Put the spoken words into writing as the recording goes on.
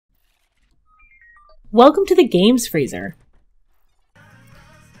Welcome to the Games Freezer.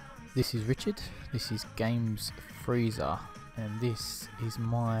 This is Richard, this is Games Freezer, and this is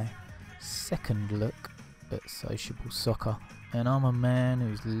my second look at Sociable Soccer. And I'm a man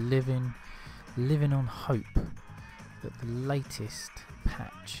who's living on hope that the latest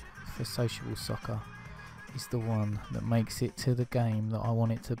patch for Sociable Soccer is the one that makes it to the game that I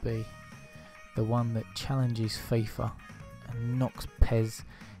want it to be. The one that challenges FIFA and knocks PES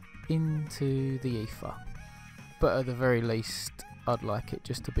into the ether. But at the very least, I'd like it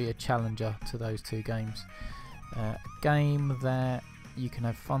just to be a challenger to those two games. A game that you can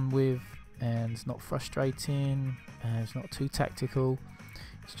have fun with and it's not frustrating, and it's not too tactical.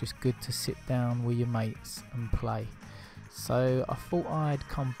 It's just good to sit down with your mates and play. So I thought I'd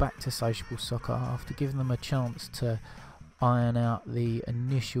come back to Sociable Soccer after giving them a chance to iron out the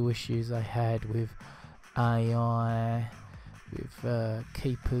initial issues they had with AI, with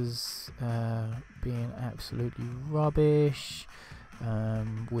keepers being absolutely rubbish,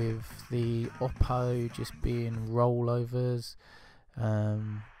 with the Oppo just being rollovers.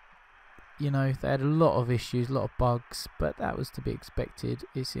 You know, they had a lot of issues, a lot of bugs, but that was to be expected.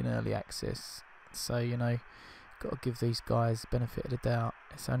 It's in early access, so you know, got to give these guys the benefit of the doubt.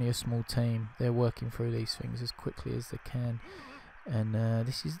 It's only a small team, they're working through these things as quickly as they can, and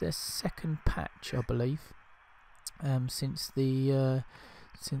this is their second patch, I believe, since the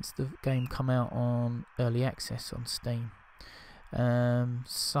game come out on early access on Steam.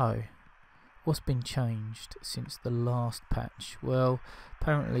 So what's been changed since the last patch? Well,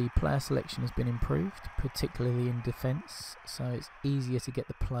 apparently player selection has been improved, particularly in defence, so it's easier to get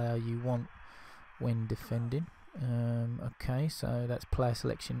the player you want when defending. Okay, so that's player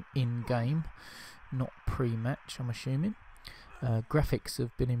selection in game, not pre-match, I'm assuming. Graphics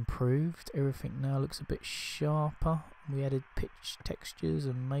have been improved, everything now looks a bit sharper. We added pitch textures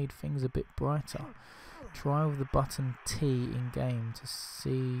and made things a bit brighter. Try with the button T in game to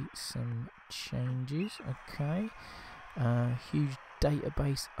see some changes. Okay, huge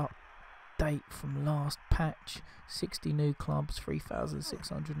database update from last patch. 60 new clubs,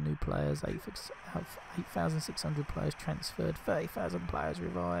 3,600 new players, 8,600 players transferred, 30,000 players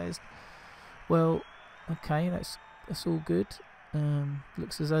revised. Well, okay, that's all good.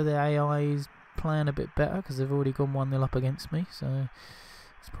 Looks as though the AI is playing a bit better because they've already gone 1-0 up against me, so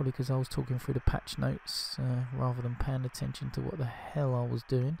it's probably because I was talking through the patch notes rather than paying attention to what the hell I was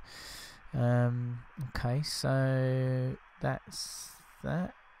doing. Okay, so that's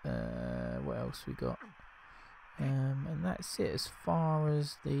that. What else we got? And that's it as far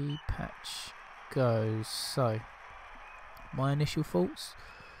as the patch goes. So, my initial thoughts,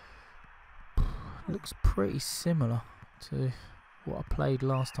 looks pretty similar to what I played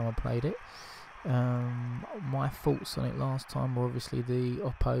last time I played it. My thoughts on it last time were obviously the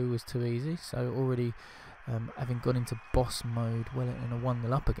Oppo was too easy, so already having gone into boss mode, Wellington are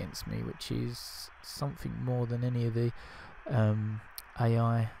 1-0 up against me, which is something more than any of the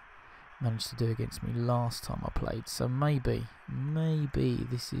AI managed to do against me last time I played. So maybe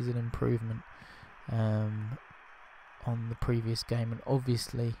this is an improvement on the previous game, and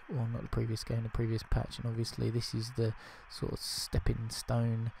obviously, well, not the previous game, the previous patch, and obviously this is the sort of stepping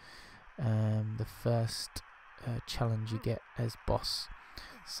stone, the first challenge you get as boss.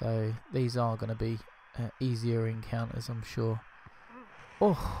 So these are going to be easier encounters, I'm sure.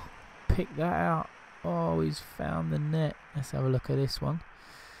 Oh, pick that out. Oh, he's found the net. Let's have a look at this one.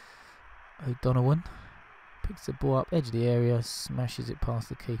 O'Donovan picks the ball up, edge of the area, smashes it past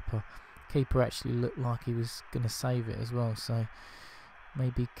the keeper. Keeper actually looked like he was going to save it as well, so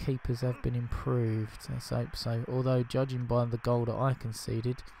maybe keepers have been improved. Let's hope so. Although judging by the goal that I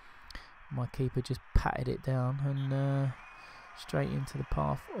conceded, my keeper just patted it down and straight into the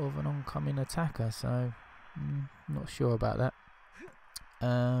path of an oncoming attacker, so not sure about that.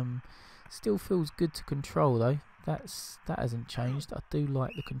 Still feels good to control though. That hasn't changed. I do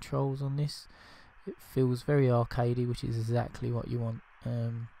like the controls on this. It feels very arcadey, which is exactly what you want.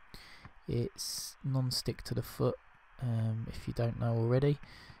 It's non-stick to the foot, if you don't know already,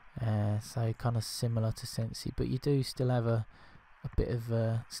 so kind of similar to Sensi, but you do still have a bit of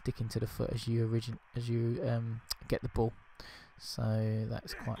sticking to the foot as you get the ball, so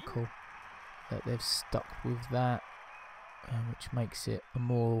that's quite cool that they've stuck with that, which makes it a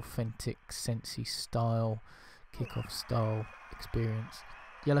more authentic Sensi style, kickoff style experience.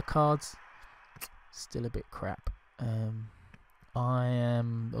 Yellow cards, still a bit crap. I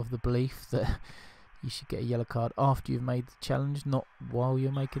am of the belief that you should get a yellow card after you've made the challenge, not while you're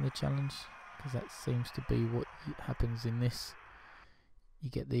making the challenge, because that seems to be what happens in this. You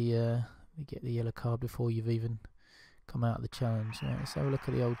get the yellow card before you've even come out of the challenge. Right, let's have a look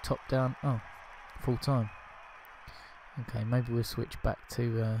at the old top down. Oh, full time. Okay, maybe we'll switch back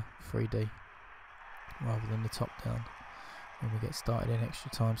to 3D rather than the top down when we get started in extra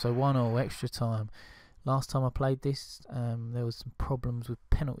time. So 1-1 extra time. Last time I played this, there was some problems with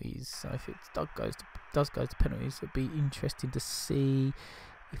penalties. So if it does go to penalties, it'd be interesting to see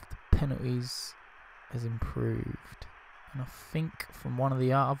if the penalties has improved. And I think from one of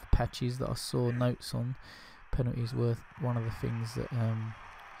the other patches that I saw notes on, penalties were one of the things that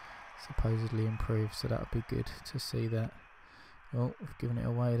supposedly improved. So that would be good to see that. Oh, we've given it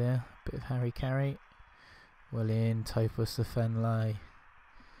away there. Bit of Harry carry. Well in, Topus the Fenlay.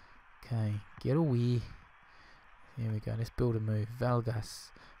 Okay, get away. Here we go, let's build a move.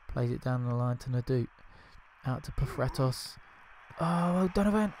 Valgas plays it down the line to Nadut. Out to Pafratos. Oh,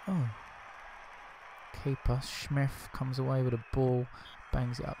 Donovan. Oh. Keeper Schmef comes away with a ball.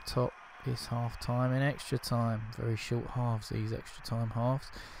 Bangs it up top. It's half time and extra time. Very short halves, these extra time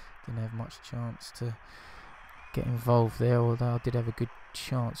halves. Didn't have much chance to get involved there, although I did have a good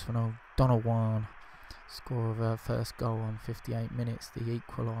chance for an Donovan. Score of our first goal on 58 minutes, the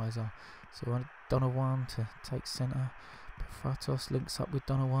equaliser. So Donovan to take centre. Pafratos links up with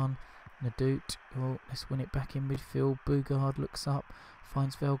Donovan. Nadut, oh, let's win it back in midfield. Bugard looks up,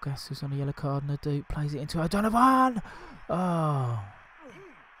 finds Velgas, who's on a yellow card. Nadut plays it into Donovan. Oh,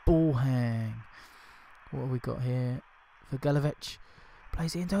 ball hang. What have we got here? Vagalovic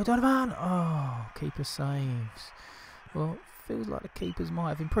plays it into Donovan. Oh, keeper saves. Well, feels like the keepers might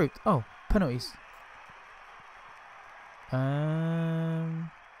have improved. Oh, penalties.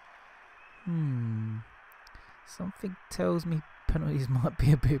 Something tells me penalties might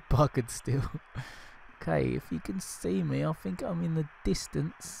be a bit buggered still. Okay, if you can see me, I think I'm in the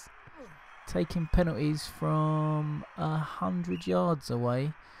distance, taking penalties from 100 yards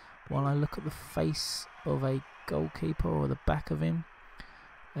away, while I look at the face of a goalkeeper or the back of him.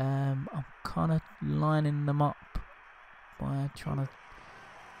 I'm kind of lining them up by trying to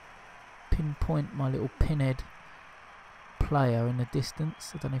pinpoint my little pinhead player in the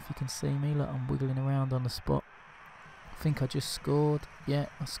distance. I don't know if you can see me. Look, I'm wiggling around on the spot. I think I just scored. Yeah,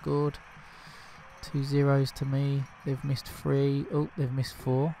 I scored. 2-0 to me. They've missed 3. Oh, they've missed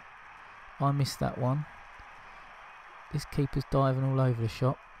 4. I missed that one. This keeper's diving all over the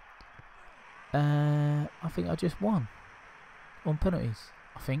shop. I think I just won on penalties,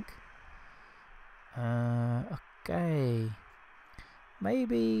 I think. Okay.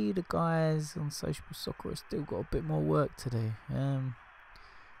 Maybe the guys on Sociable Soccer have still got a bit more work to do. I'm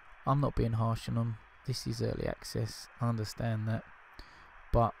not being harsh on them. This is early access, I understand that.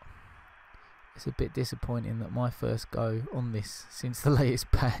 But it's a bit disappointing that my first go on this since the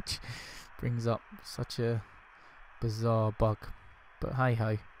latest patch brings up such a bizarre bug. But hey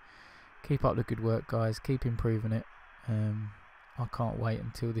ho. Keep up the good work, guys. Keep improving it. I can't wait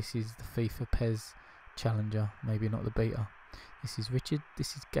until this is the FIFA PES Challenger. Maybe not the beta. This is Richard.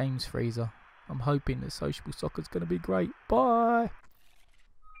 This is Games Freezer. I'm hoping that Sociable Soccer is going to be great. Bye!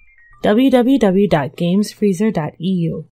 www.gamesfreezer.eu